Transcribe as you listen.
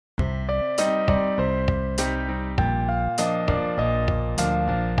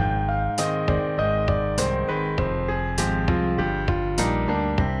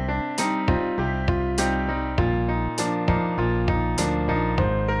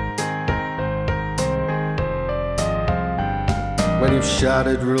When you've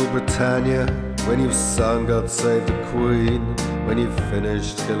shouted rule Britannia, when you've sung God Save the Queen, when you've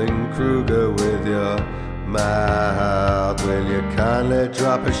finished killing Kruger with your mouth, will you kindly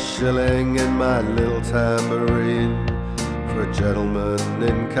drop a shilling in my little tambourine for a gentleman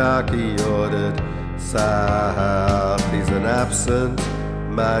in khaki ordered south? He's an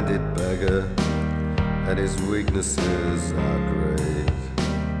absent-minded beggar, and his weaknesses are great,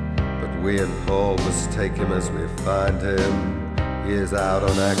 but we and Paul must take him as we find him. He is out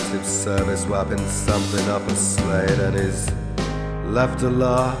on active service, wiping something off a slate, and he's left a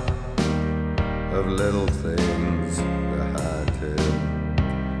lot of little things behind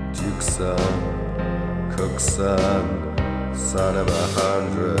him. Duke's son, cook's son, son of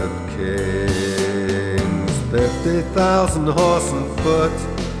 100 kings, 50,000 horse and foot,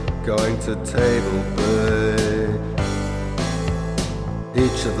 going to Table Bay.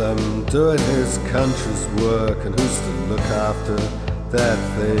 Each of them doing his country's work, and who's to look after their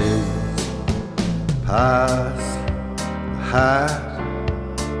things? Pass the hat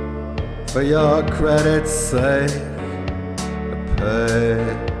for your credit's sake.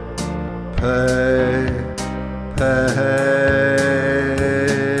 Pay, pay, pay.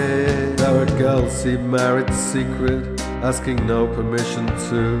 There were girls he married secret, asking no permission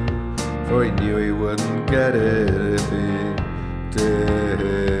to, for he knew he wouldn't get it if he did.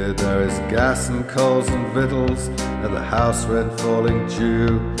 There is gas and coals and victuals, and the house rent falling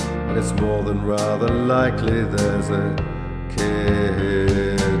due, and it's more than rather likely there's a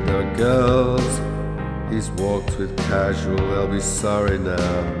kid. There are girls he's walked with casual, they'll be sorry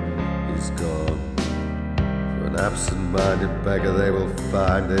now he's gone. For an absent-minded beggar they will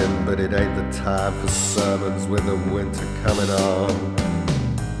find him, but it ain't the time for sermons with the winter coming on.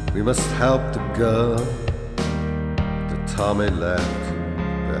 We must help the girl that Tommy left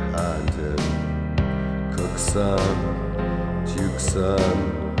behind him. Cook's son, Duke's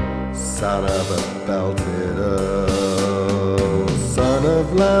son, son of a belted earl, son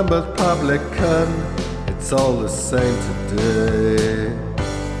of Lambeth publican, it's all the same today.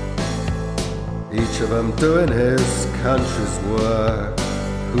 Each of them doing his country's work,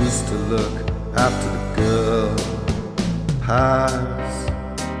 who's to look after the girl? Pass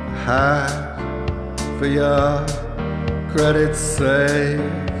the hat for your credit's sake.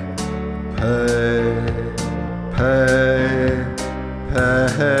 Pay, pay, pay.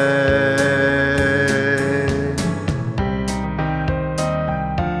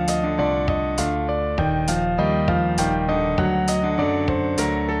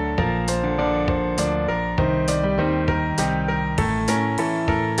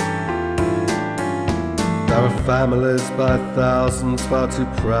 There are families by thousands far too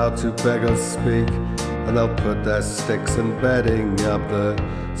proud to beg or speak, and they'll put their sticks in bedding up the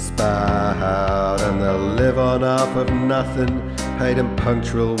spout, and they'll live on half of nothing, paid and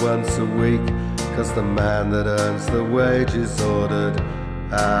punctual once a week, 'cause the man that earns the wage is ordered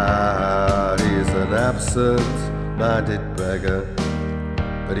out. He's an absent-minded beggar,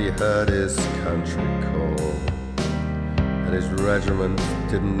 but he heard his country call, and his regiment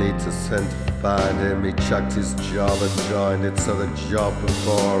didn't need to send to find him. He chucked his job and joined it, so the job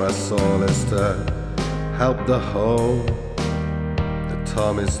before us all is to help the home that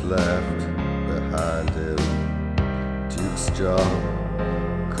Tommy's left behind him. Duke's job,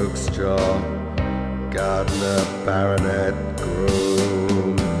 cook's job, gardener, baronet,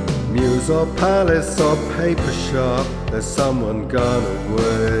 groom, muse or palace or paper shop, there's someone gone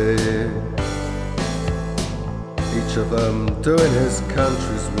away. Each of them doing his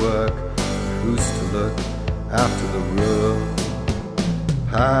country's work, who's to look after the room?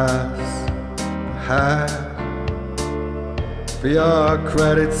 Pass the hat for your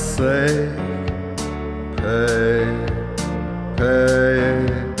credit's sake. Pay, pay,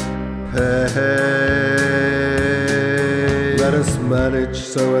 pay. Let us manage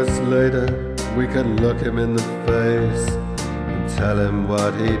so as later we can look him in the face and tell him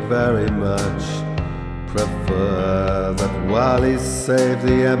what he'd very much prefer. That while he saved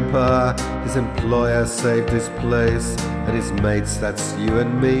the empire, his employer saved his place, and his mates, that's you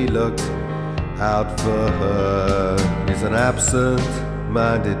and me, looked out for her. He's an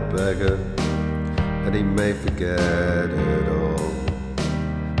absent-minded beggar, and he may forget it all,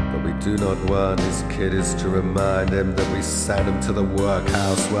 but we do not want his kiddies to remind him that we sent him to the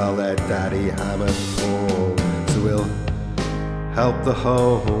workhouse while their daddy hammered Paul. So we'll help the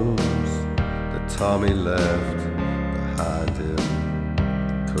homes that Tommy left behind him.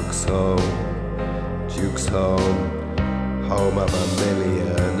 Cook's home, Duke's home, home of a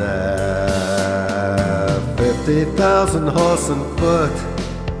millionaire. 50,000 horse and foot,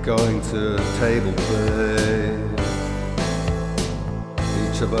 going to Table Bay.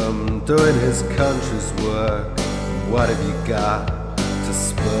 each of them doing his country's work. What have you got to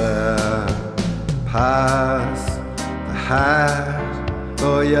spare? Pass the hat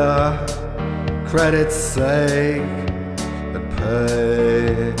for your credit's sake, but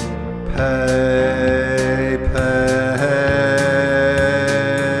pay.